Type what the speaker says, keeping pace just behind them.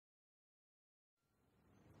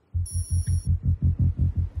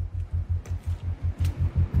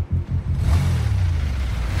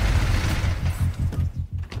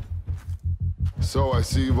So I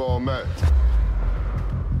see you've all met.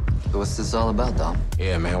 What's this all about, Dom?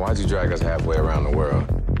 Yeah, man, why'd you drag us halfway around the world?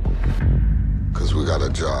 Because we got a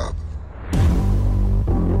job.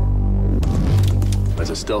 That's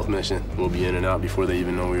a stealth mission. We'll be in and out before they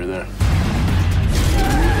even know we were there.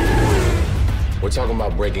 We're talking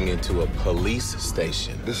about breaking into a police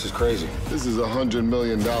station. This is crazy. This is $100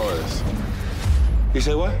 million. You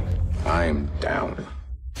say what? I'm down.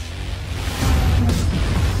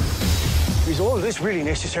 Is all of this really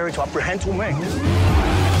necessary to apprehend two men?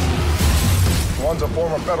 One's a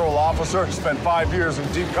former federal officer, spent 5 years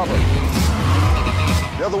in deep cover.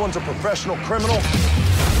 The other one's a professional criminal,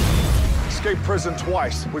 escaped prison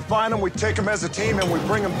twice. We find them, we take them as a team, and we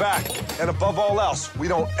bring them back. And above all else, we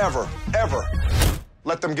don't ever, ever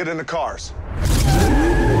let them get in the cars.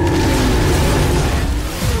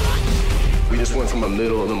 We just went from the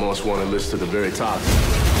middle of the most wanted list to the very top.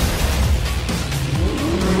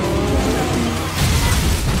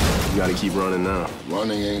 You gotta keep running now.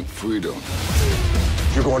 Running ain't freedom.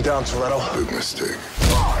 You're going down, Toretto. Big mistake.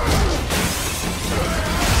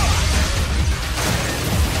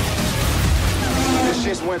 This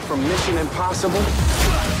just went from Mission Impossible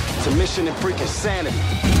to Mission and freaking Sanity.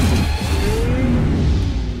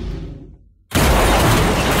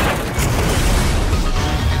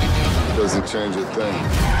 Doesn't change a thing.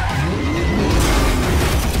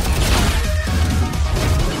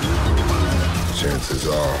 Chances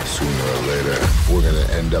are, sooner or later, we're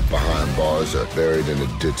gonna end up behind bars or buried in a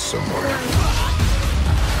ditch somewhere.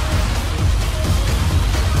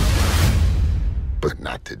 But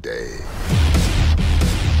not today.